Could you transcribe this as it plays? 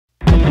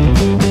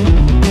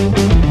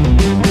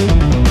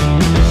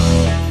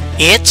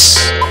It's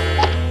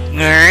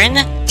Ngern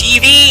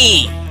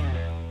TV!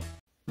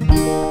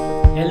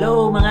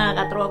 Hello mga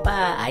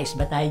katropa! Ayos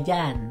ba tayo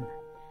dyan?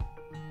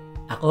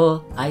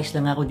 Ako, ayos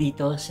lang ako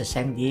dito sa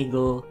San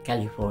Diego,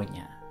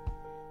 California.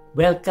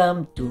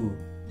 Welcome to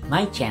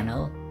my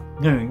channel,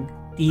 Ngern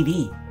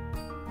TV.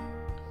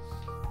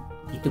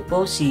 Ito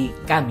po si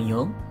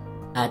Miyong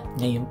at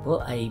ngayon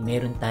po ay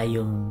meron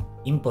tayong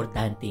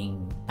importanteng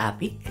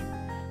topic.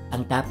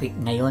 Ang topic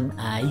ngayon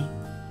ay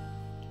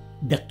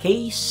the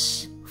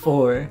case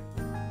for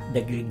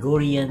the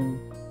Gregorian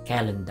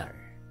calendar.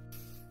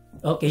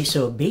 Okay,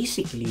 so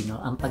basically,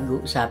 ang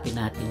pag-uusapin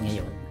natin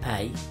ngayon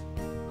ay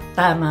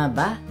tama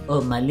ba o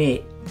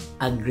mali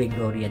ang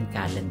Gregorian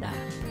calendar?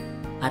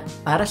 At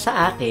para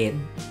sa akin,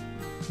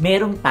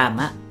 merong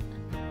tama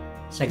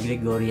sa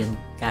Gregorian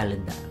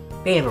calendar.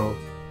 Pero,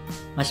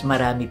 mas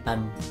marami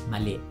pang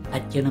mali.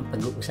 At yun ang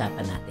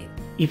pag-uusapan natin.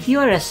 If you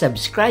are a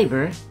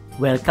subscriber,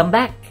 welcome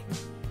back!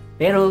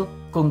 Pero,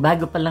 kung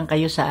bago pa lang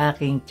kayo sa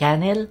aking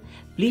channel,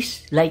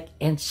 please like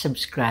and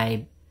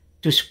subscribe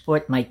to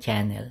support my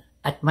channel.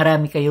 At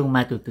marami kayong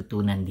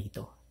matututunan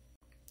dito.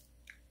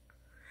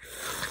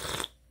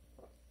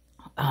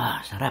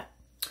 Sarap.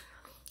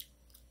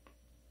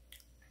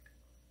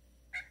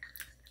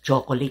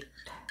 Chocolate.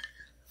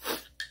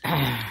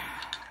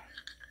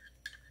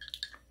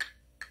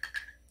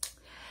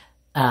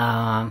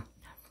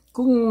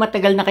 Kung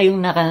matagal na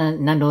kayong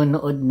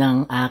nanonood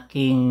ng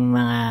aking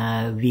mga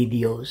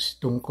videos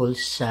tungkol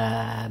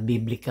sa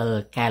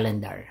biblical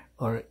calendar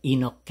or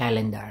Enoch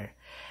calendar,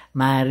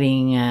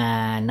 maring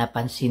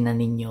napansin na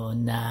ninyo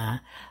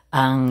na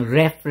ang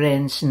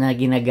reference na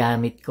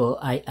ginagamit ko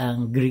ay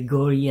ang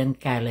Gregorian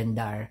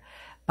calendar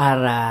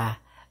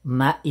para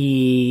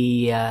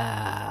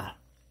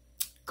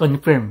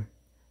ma-confirm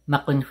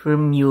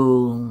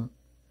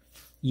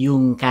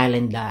yung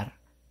calendar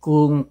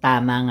kung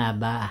tama nga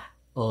ba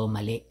o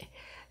mali.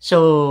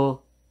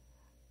 So,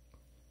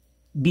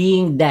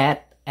 being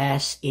that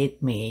as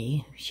it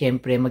may,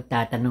 syempre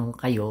magtatanong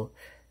kayo,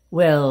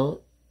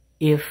 well,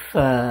 if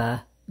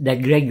the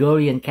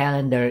Gregorian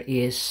calendar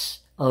is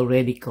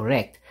already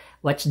correct,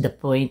 what's the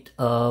point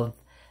of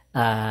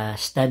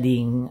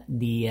studying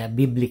the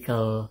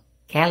biblical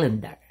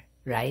calendar,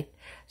 right?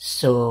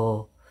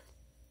 So,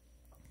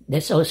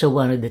 that's also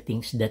one of the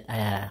things that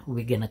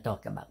we're gonna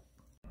talk about.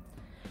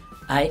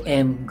 I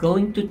am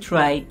going to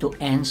try to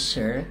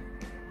answer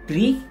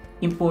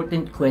 3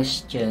 important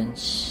questions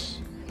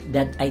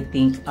that I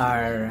think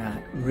are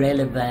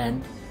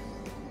relevant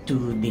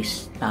to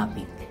this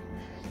topic.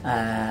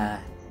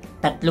 3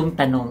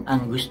 tanong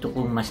ang gusto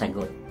kong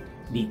masagot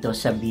dito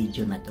sa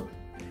video na to.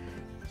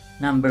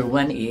 Number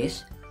 1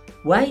 is,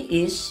 why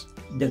is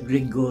the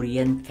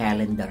Gregorian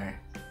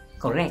calendar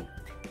correct?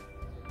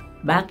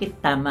 Bakit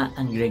tama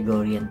ang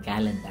Gregorian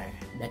calendar?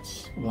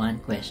 That's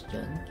one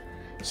question.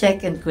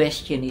 Second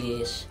question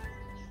is,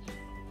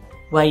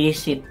 why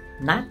is it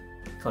not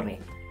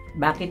correct?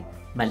 Bakit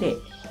mali?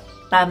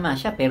 Tama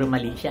siya pero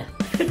mali siya.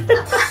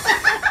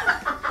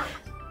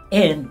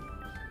 And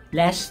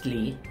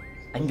lastly,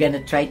 I'm gonna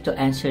try to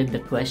answer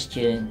the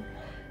question,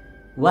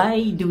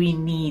 why do we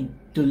need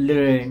to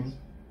learn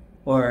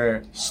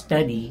or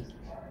study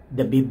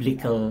the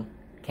biblical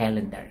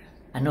calendar?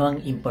 Ano ang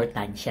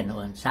importansya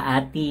noon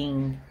sa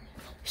ating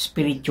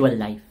spiritual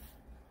life?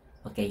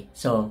 Okay,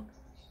 so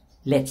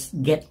let's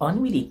get on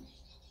with it.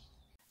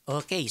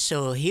 Okay,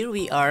 so here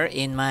we are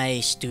in my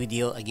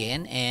studio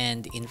again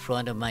and in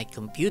front of my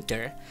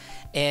computer.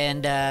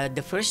 And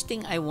the first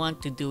thing I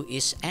want to do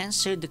is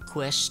answer the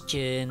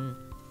question,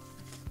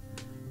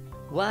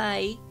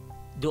 why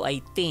do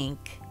I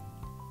think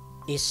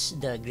is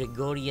the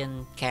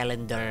Gregorian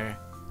calendar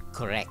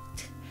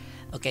correct?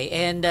 Okay,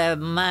 and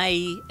my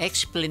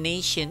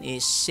explanation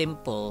is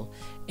simple,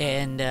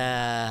 and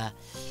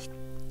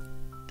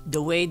the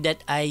way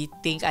that I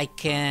think I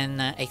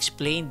can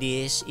explain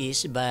this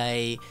is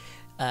by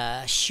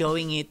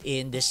showing it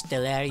in the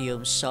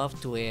Stellarium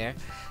software.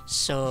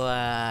 So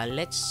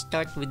let's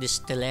start with the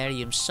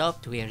Stellarium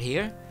software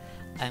here.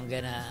 I'm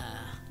gonna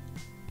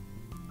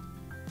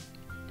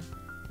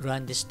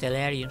run the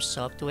Stellarium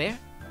software,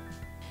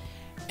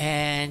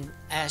 and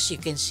as you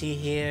can see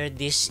here,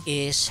 this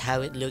is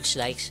how it looks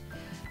like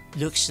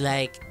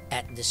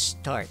at the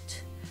start.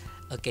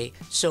 Okay,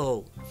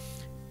 so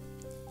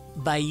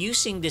by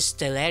using the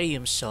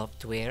Stellarium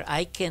software,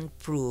 I can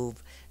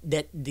prove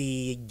that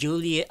the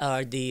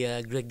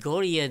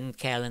Gregorian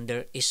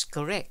calendar is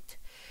correct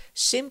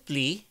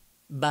simply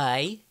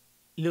by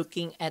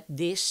looking at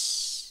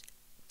this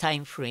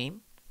time frame,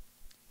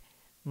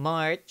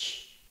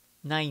 March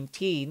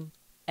 19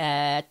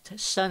 at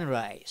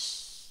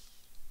sunrise.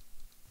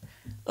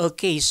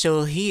 Okay,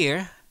 so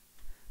here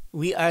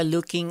we are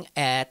looking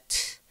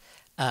at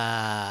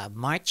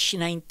March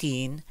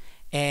 19.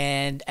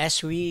 And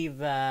as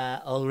we've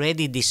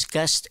already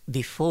discussed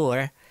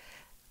before,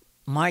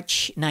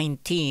 March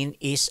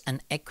 19 is an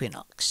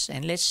equinox.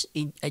 And let's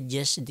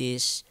adjust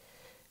this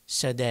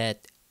so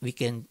that we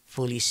can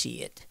fully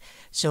see it.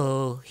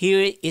 So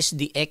here is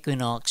the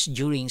equinox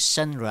during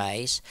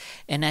sunrise,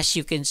 and as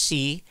you can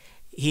see,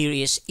 here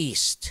is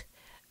east,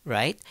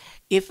 right?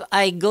 If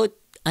I go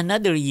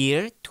another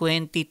year,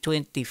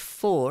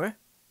 2024,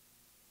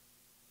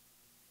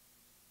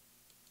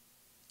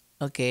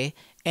 okay,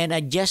 and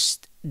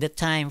adjust the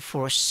time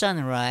for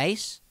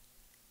sunrise,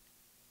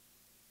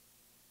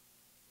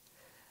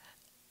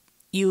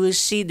 you will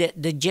see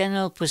that the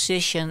general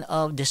position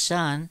of the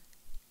sun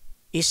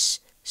is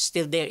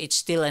still there. It's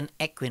still an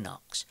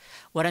equinox.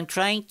 What I'm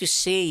trying to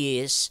say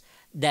is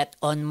that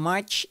on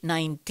March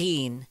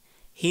 19,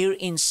 here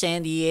in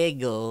San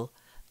Diego,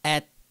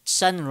 at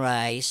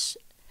sunrise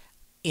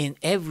in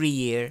every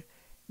year,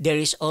 there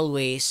is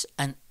always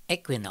an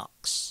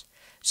equinox.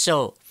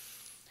 So,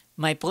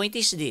 my point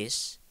is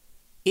this: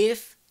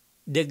 if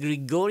the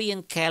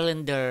Gregorian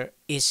calendar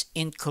is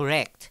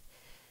incorrect,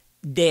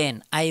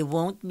 then I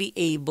won't be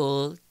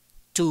able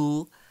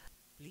to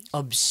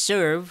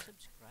observe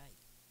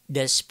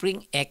the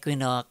spring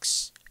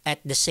equinox at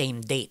the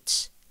same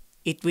dates.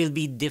 It will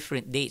be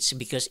different dates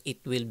because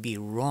it will be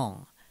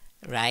wrong,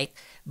 right?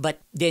 But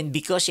then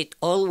because it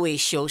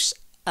always shows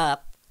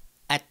up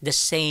at the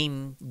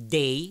same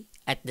day,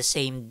 at the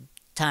same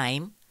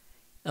time,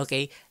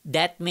 okay,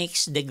 that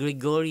makes the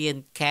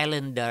Gregorian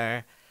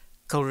calendar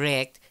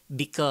correct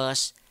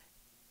because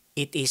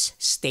it is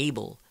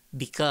stable.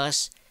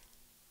 Because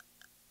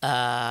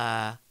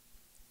at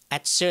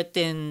a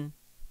certain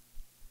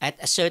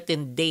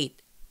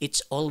date,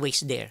 it's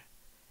always there.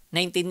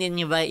 Naintindihan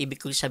niyo ba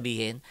ibig kong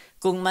sabihin?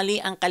 Kung mali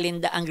ang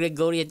ang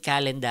Gregorian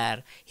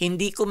calendar,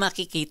 hindi ko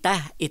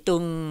makikita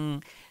itong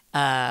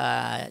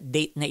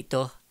date na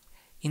ito.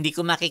 Hindi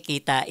ko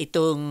makikita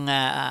itong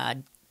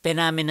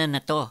phenomena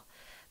na to.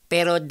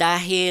 Pero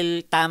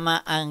dahil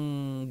tama ang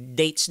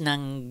dates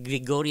ng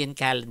Gregorian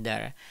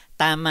calendar,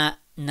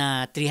 tama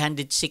na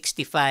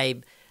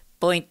 365.25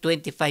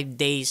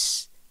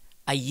 days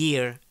a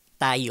year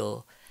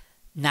tayo,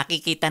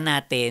 nakikita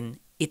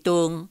natin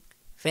itong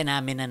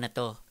phenomena na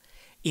to.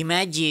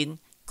 Imagine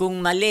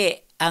kung mali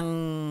ang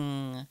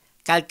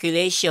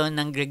calculation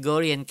ng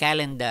Gregorian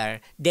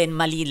calendar, then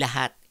mali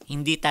lahat.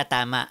 Hindi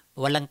tatama,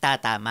 walang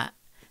tatama,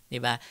 'di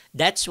ba?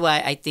 That's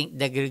why I think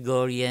the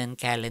Gregorian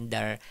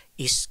calendar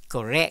is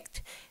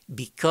correct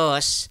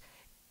because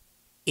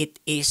it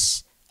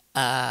is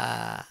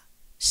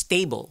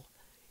stable.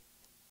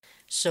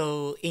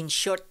 So, in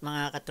short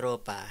mga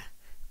katropa,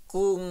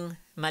 kung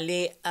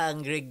mali ang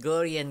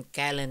Gregorian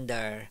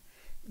calendar,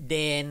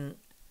 then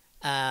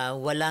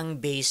walang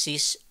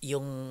basis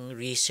yung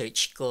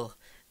research ko.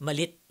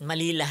 Mali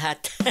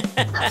lahat.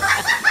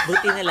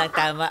 Buti na lang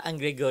tama ang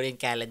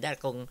Gregorian calendar.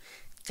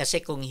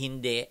 Kasi kung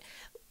hindi,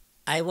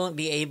 I won't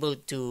be able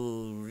to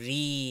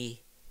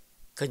reconstruct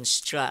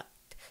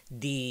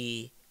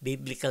the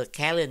biblical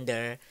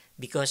calendar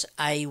because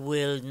I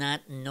will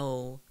not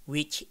know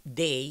which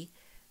day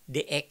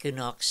the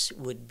equinox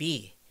would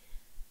be.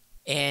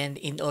 And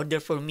in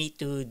order for me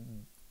to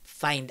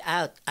find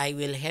out, I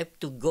will have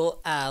to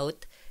go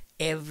out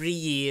every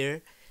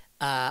year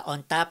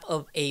on top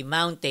of a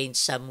mountain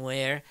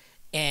somewhere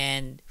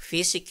and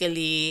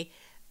physically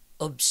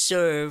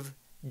observe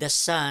the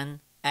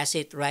sun as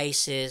it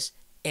rises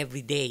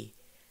every day,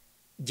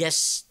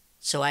 just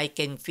so I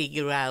can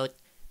figure out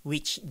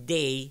which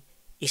day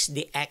is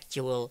the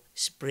actual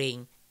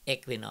spring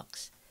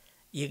equinox.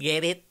 You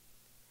get it?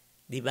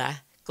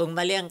 Diba? Kung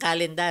mali ang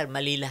calendar,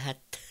 mali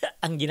lahat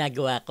ang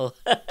ginagawa ko.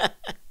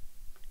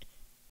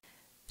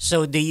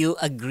 So, do you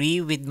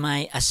agree with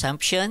my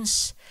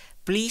assumptions?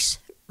 Please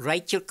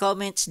write your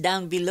comments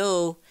down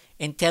below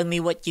and tell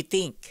me what you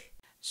think.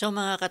 So,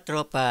 mga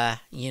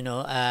katropa,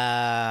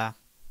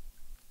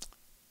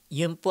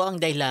 yun po ang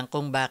dahilan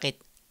kung bakit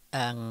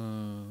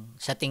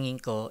sa tingin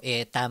ko,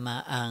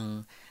 tama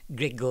ang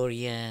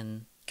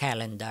Gregorian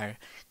calendar.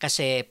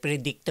 Kasi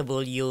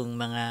predictable yung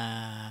mga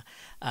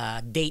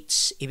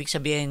dates. Ibig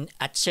sabihin,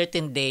 at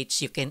certain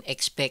dates, you can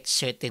expect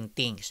certain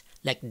things,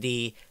 like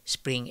the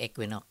spring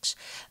equinox.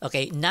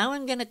 Okay, now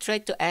I'm gonna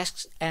try to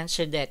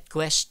answer that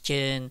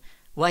question,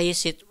 why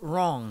is it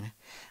wrong?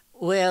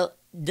 Well,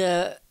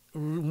 the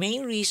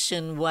main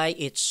reason why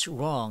it's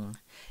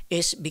wrong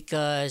is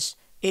because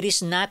it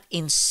is not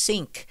in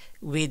sync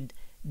with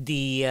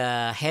the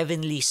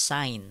heavenly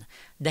sign.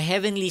 The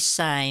heavenly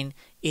sign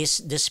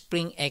is the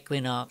spring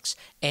equinox,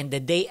 and the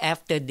day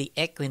after the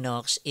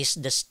equinox is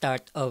the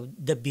start of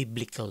the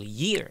biblical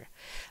year.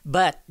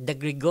 But the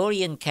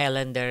Gregorian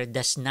calendar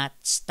does not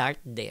start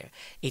there.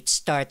 It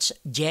starts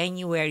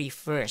January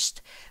 1st,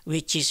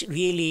 which is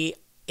really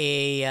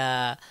a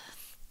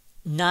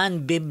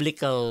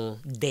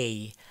non-biblical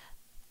day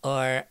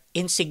or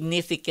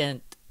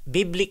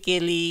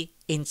biblically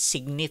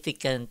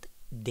insignificant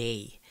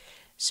day.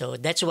 So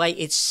that's why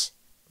it's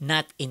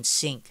not in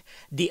sync.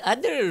 The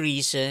other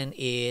reason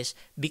is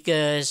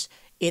because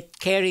it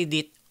carried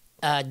it.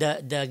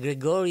 The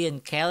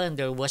Gregorian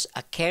calendar was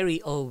a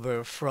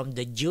carryover from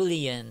the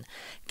Julian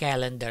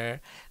calendar,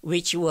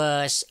 which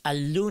was a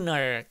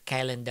lunar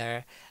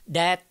calendar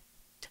that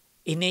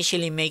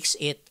initially makes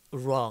it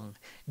wrong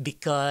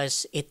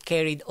because it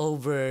carried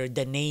over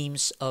the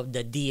names of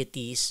the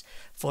deities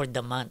for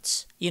the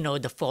months.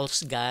 The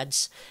false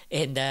gods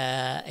and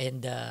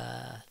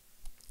the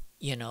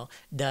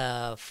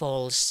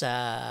false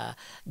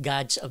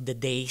gods of the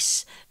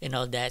days,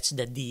 that's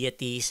the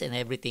deities and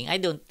everything. I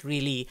don't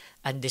really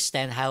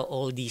understand how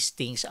all these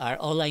things are.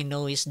 All I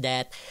know is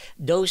that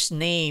those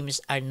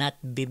names are not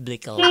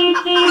biblical.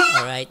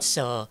 All right,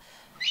 so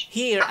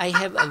here I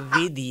have a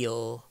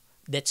video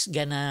that's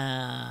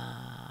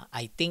gonna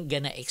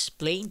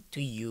explain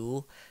to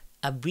you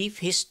a brief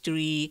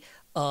history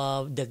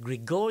of the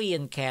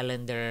Gregorian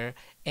calendar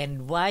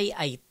and why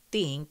I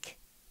think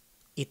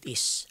it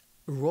is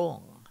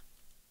wrong.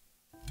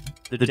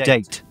 The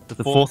date, the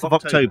 4th of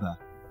October,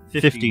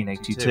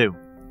 1582.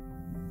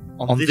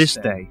 On this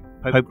day,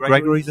 Pope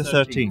Gregory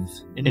XIII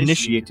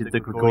initiated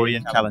the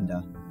Gregorian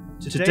calendar.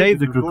 Today,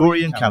 the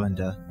Gregorian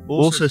calendar,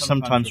 also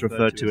sometimes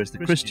referred to as the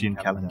Christian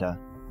calendar,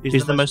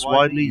 is the most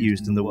widely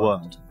used in the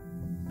world.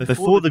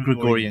 Before the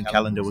Gregorian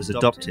calendar was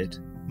adopted,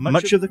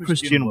 much of the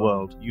Christian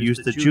world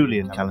used the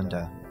Julian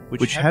calendar,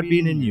 which had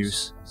been in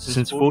use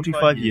since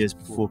 45 years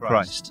before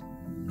Christ.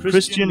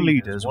 Christian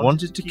leaders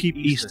wanted to keep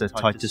Easter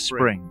tied to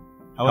spring,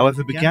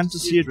 however began to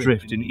see a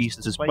drift in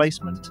Easter's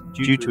placement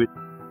due to it.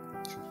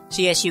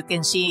 See, as you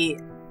can see,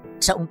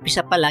 sa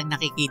umpisa pa lang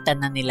nakikita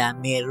na nila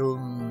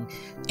merong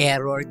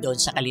error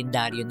doon sa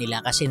kalendaryo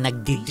nila kasi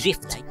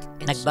nagdi-drift.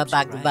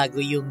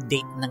 Nagbabago-bago yung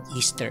date ng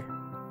Easter.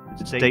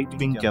 The date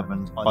being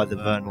governed by the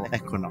vernal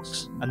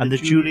equinox, and the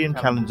Julian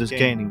calendar's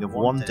gaining of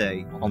 1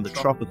 day on the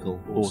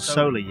tropical or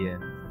solar year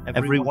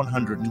every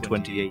 128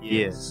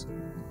 years.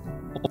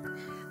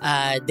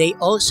 They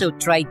also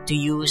tried to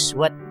use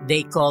what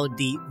they call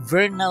the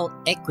vernal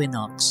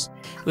equinox,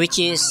 which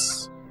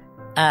is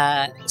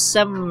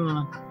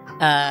some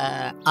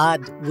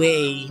odd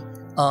way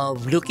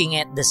of looking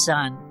at the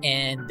sun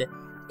and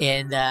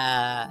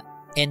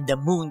the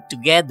moon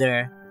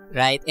together,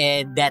 right?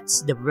 And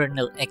that's the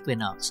vernal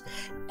equinox.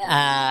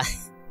 I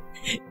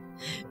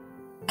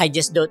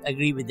just don't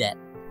agree with that.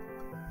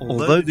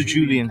 Although the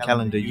Julian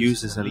calendar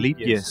uses a leap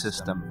year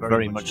system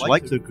very much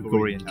like the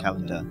Gregorian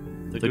calendar,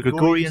 the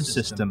Gregorian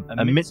system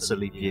omits a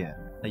leap year,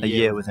 a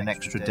year with an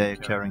extra day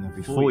occurring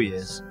every 4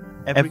 years,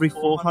 every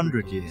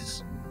 400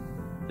 years.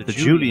 The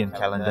Julian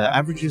calendar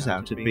averages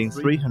out at being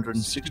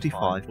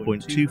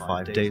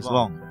 365.25 days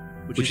long,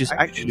 which is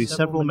actually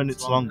several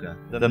minutes longer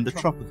than the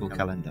tropical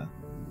calendar.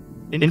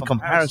 In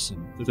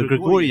comparison, the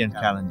Gregorian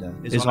calendar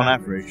is on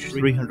average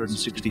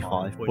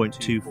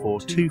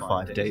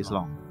 365.2425 days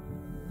long.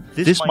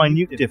 This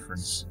minute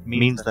difference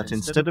means that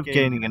instead of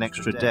gaining an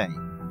extra day,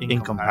 in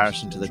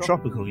comparison to the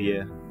tropical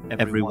year,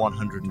 every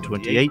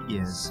 128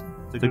 years,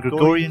 the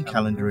Gregorian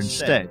calendar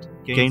instead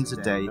gains a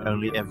day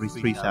only every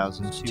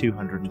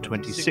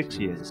 3,226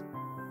 years.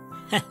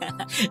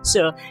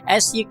 So,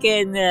 as you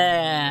can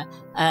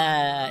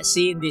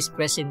see in this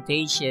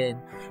presentation,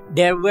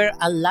 there were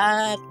a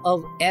lot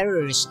of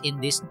errors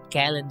in this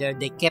calendar.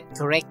 They kept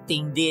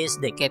correcting this,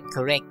 they kept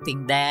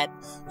correcting that.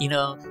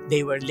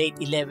 They were late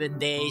 11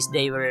 days,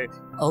 they were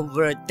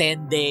over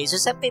 10 days, or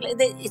something like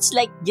that. It's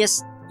like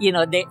just,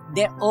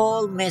 they're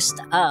all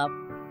messed up.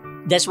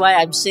 That's why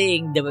I'm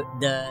saying the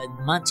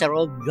months are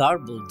all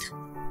garbled.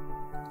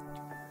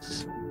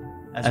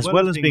 As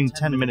well as being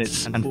 10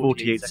 minutes and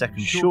 48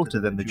 seconds shorter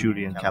than the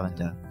Julian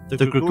calendar,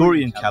 the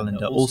Gregorian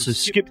calendar also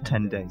skipped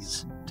 10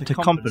 days to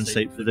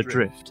compensate for the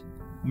drift,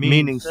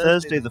 meaning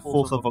Thursday the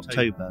 4th of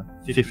October,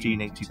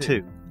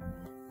 1582,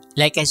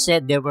 like I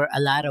said, there were a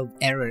lot of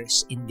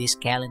errors in this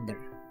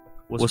calendar,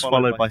 was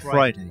followed by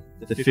Friday,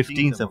 the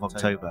 15th of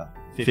October,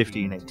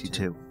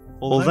 1582.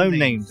 Although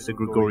named the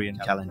Gregorian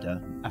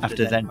calendar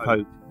after then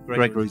Pope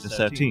Gregory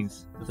XIII,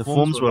 the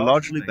forms were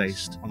largely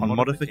based on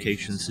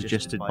modifications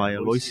suggested by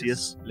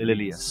Aloysius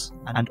Lilius,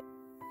 and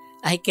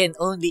I can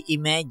only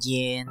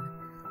imagine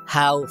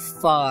how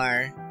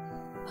far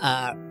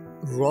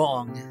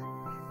wrong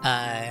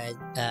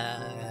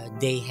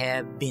they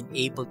have been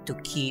able to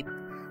keep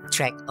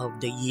track of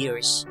the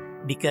years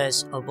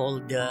because of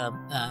all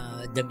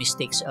the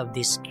mistakes of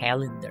this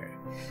calendar.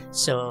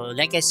 So,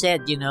 like I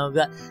said,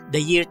 the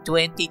year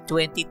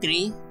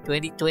 2023,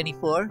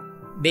 2024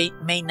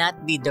 may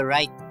not be the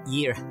right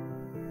year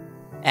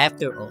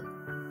after all.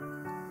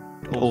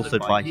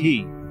 Authored by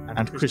he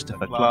and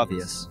Christopher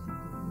Clavius.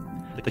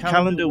 The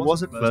calendar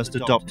was at first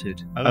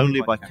adopted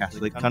only by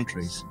Catholic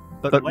countries,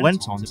 but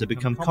went on to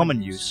become common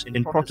use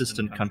in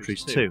Protestant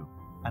countries too,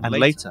 and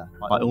later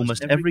by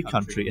almost every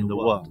country in the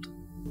world.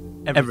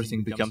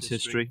 Everything becomes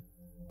history.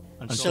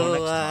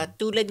 So,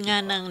 tulad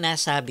nga ng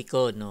nasabi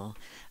ko,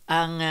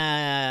 ang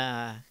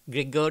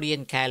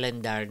Gregorian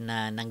calendar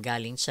na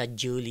nanggaling sa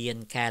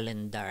Julian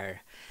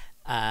calendar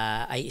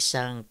ay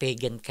isang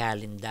pagan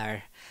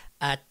calendar.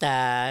 At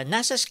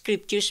nasa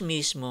scriptures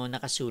mismo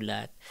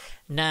nakasulat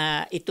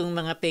na itong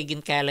mga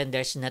pagan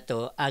calendars na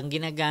to, ang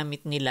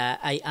ginagamit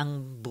nila ay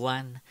ang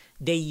buwan.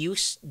 They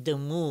use the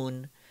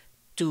moon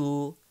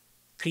to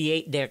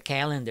create their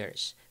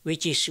calendars,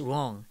 which is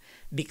wrong.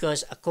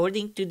 Because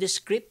according to the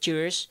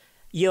scriptures,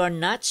 you're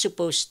not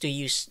supposed to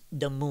use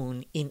the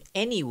moon in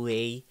any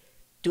way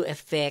to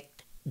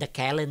affect the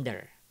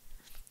calendar.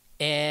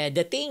 And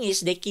the thing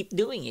is, they keep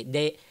doing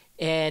it.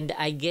 And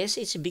I guess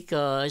it's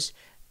because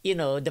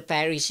the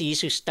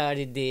Pharisees who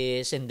started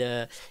this, and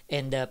the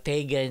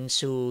pagans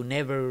who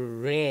never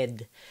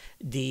read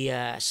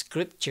the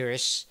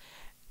scriptures,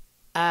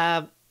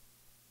 uh,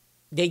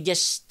 they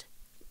just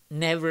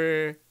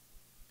never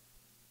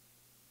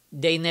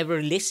they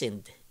never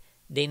listened.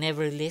 They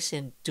never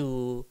listened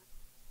to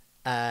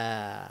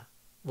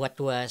what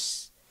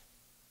was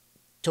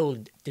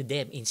told to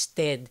them.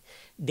 Instead,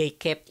 they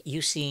kept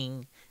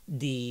using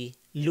the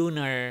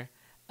lunar,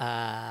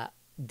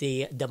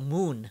 the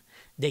moon.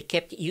 They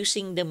kept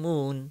using the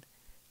moon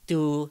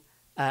to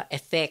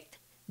affect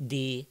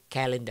the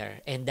calendar,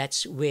 and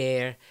that's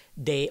where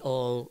they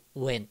all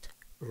went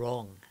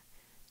wrong.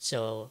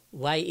 So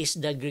why is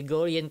the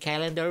Gregorian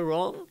calendar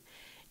wrong?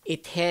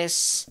 It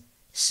has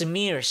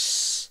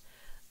smears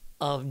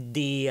of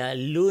the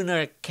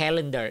lunar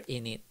calendar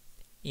in it.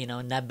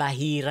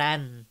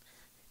 Nabahiran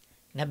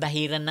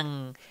ng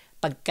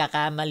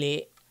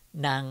pagkakamali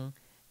ng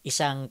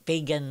isang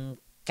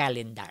pagan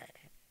calendar.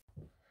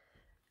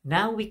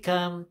 Now we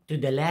come to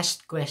the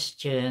last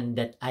question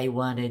that I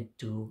wanted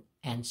to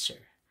answer.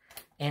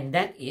 And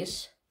that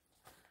is,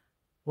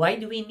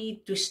 why do we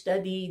need to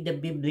study the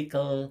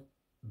biblical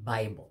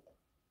Bible?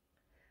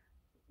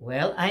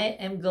 Well, I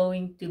am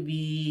going to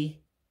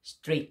be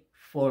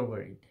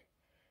straightforward.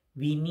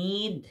 We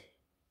need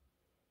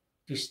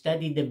to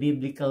study the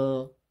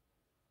biblical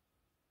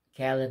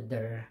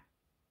calendar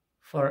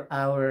for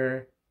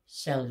our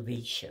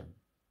salvation.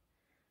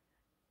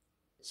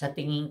 Sa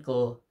tingin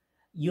ko,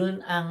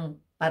 yun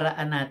ang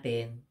paraan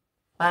natin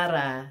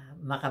para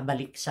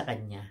makabalik sa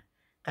Kanya.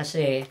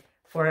 Kasi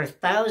for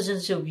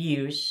thousands of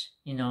years,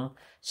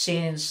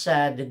 since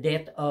the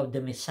death of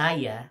the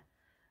Messiah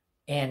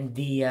and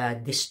the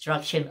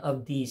destruction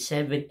of the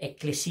 7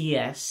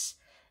 ecclesias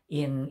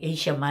in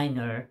Asia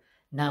Minor,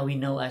 now we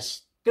know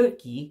as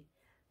Turkey,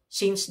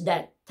 since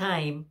that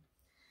time,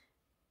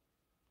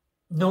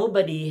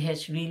 nobody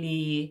has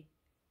really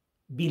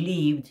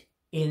believed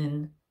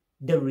in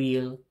the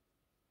real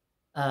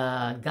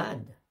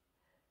God.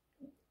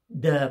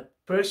 The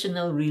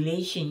personal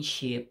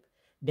relationship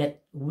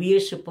that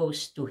we're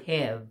supposed to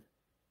have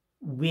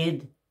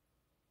with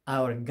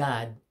our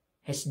God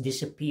has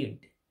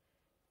disappeared.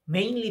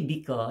 Mainly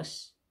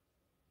because,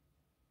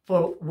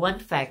 for one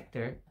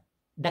factor,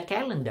 the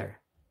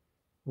calendar.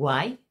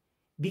 Why?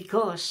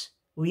 Because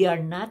we are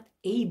not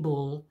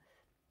able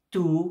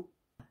to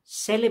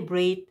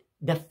celebrate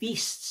the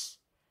feasts,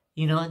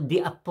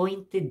 the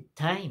appointed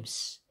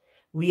times.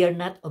 We are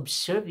not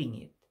observing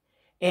it.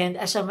 And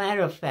as a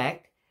matter of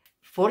fact,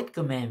 Fourth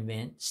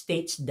Commandment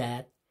states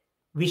that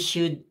we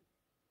should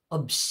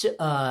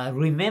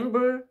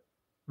remember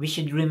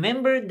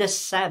the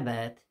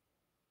Sabbath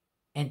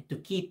and to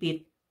keep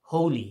it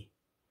holy,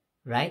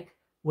 right?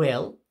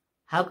 Well,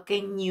 how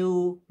can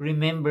you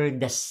remember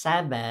the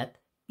Sabbath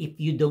if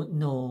you don't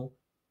know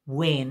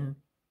when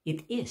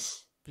it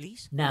is?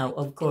 Please. Now,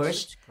 of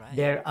course,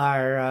 there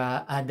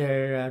are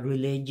other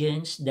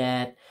religions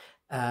that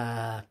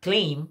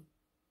claim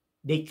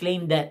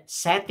that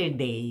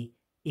Saturday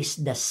is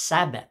the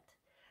Sabbath.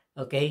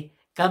 Okay?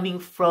 Coming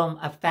from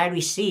a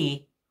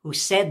Pharisee who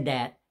said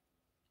that,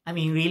 I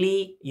mean,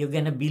 really? You're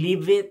gonna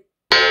believe it?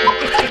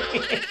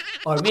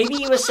 Or maybe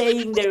he was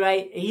saying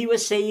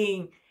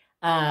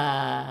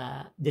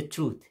the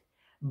truth.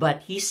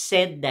 But he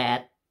said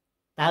that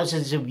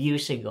thousands of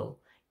years ago.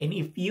 And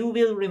if you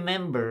will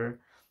remember,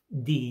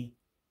 the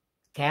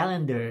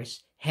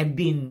calendars have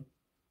been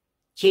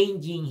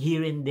changing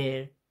here and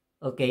there,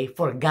 okay,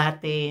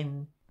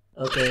 forgotten,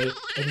 okay,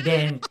 and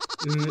then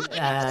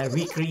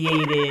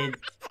recreated,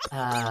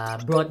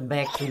 brought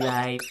back to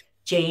life,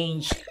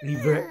 changed,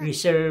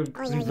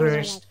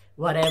 reversed,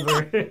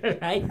 whatever,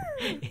 right?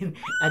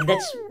 And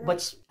that's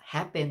what's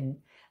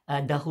happened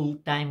the whole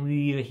time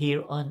we were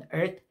here on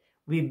earth.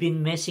 We've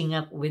been messing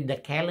up with the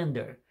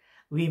calendar.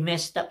 We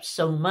messed up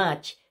so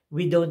much,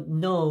 we don't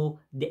know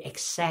the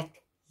exact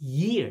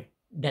year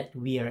that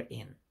we are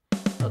in.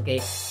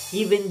 Okay,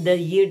 even the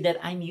year that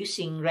I'm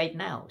using right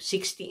now,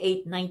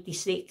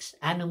 6896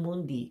 Anno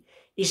Mundi,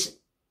 is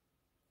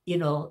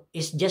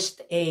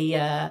just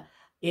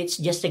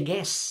a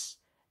guess,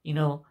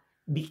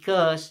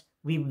 because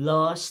we've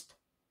lost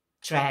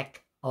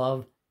track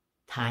of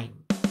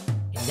time.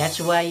 And that's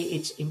why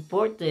it's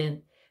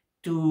important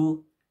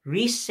to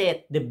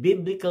reset the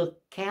biblical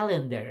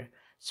calendar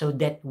so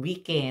that we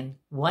can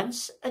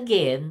once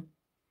again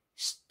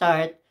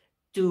start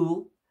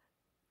to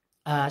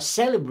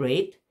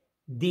celebrate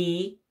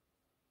the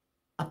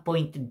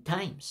appointed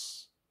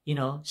times,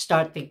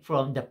 starting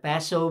from the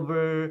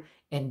Passover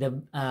and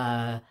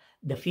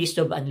the Feast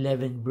of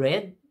Unleavened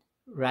Bread,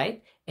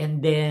 right?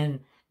 And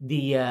then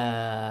the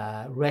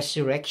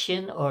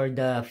Resurrection or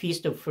the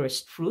Feast of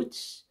First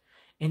Fruits,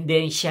 and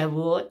then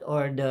Shavuot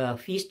or the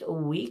Feast of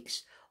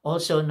Weeks,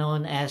 also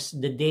known as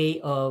the Day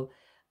of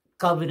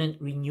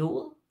Covenant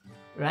Renewal,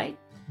 right?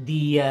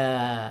 The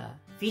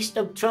Feast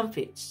of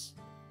Trumpets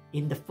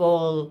in the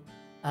fall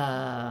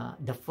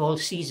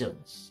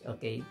seasons,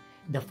 okay?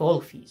 The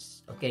fall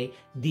feast, okay?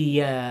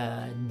 The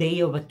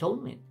Day of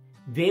Atonement,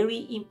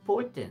 very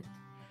important,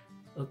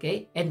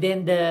 okay? And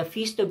then the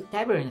Feast of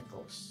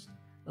Tabernacles,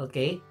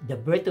 okay? The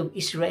birth of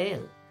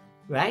Israel,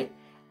 right?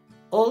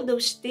 All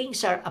those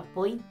things are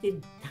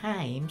appointed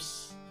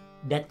times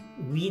that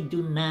we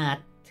do not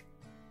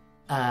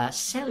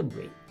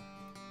celebrate.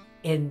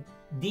 And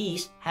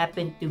these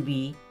happen to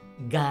be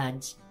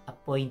God's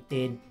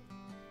appointed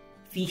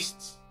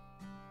feasts.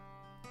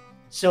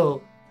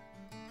 So,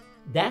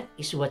 that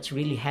is what's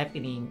really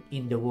happening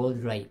in the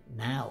world right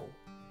now.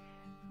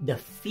 The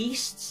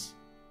feasts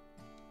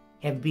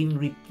have been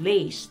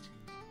replaced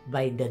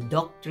by the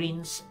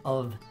doctrines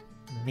of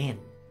men.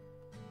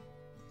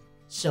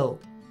 So,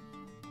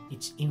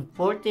 it's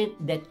important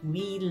that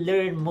we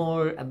learn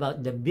more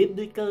about the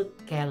biblical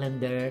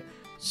calendar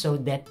so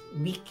that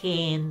we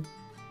can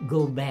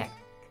go back.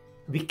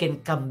 We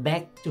can come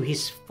back to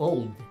His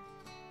fold,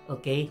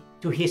 okay?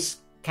 To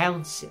His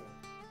counsel,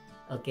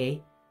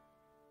 okay?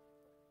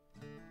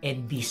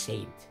 And be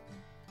saved.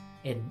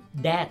 And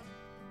that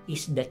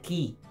is the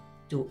key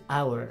to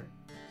our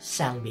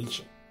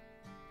salvation.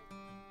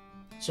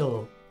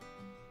 So,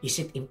 is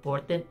it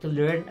important to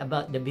learn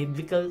about the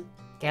biblical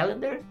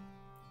calendar?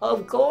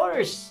 Of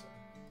course!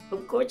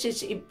 Of course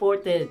it's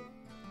important.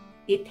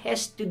 It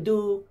has to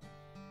do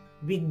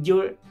with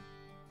your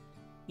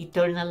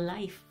eternal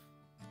life.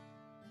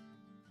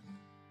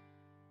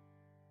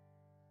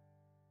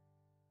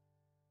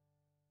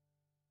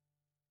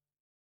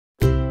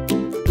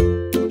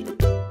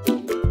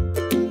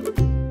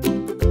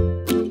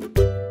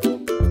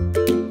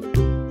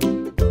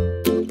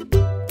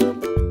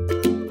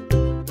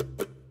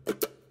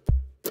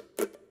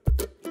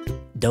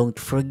 Don't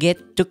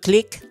forget to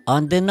click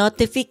on the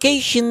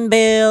notification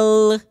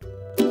bell.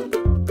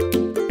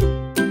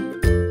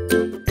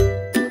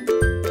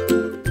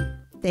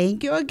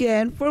 Thank you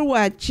again for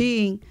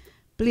watching.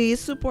 Please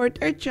support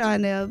our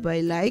channel by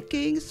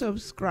liking,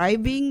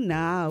 subscribing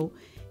now.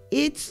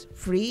 It's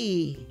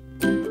free.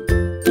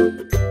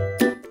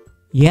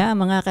 Yeah,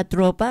 mga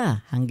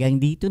katropa, hanggang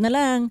dito na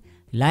lang.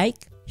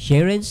 Like,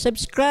 share, and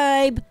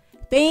subscribe.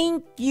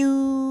 Thank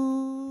you!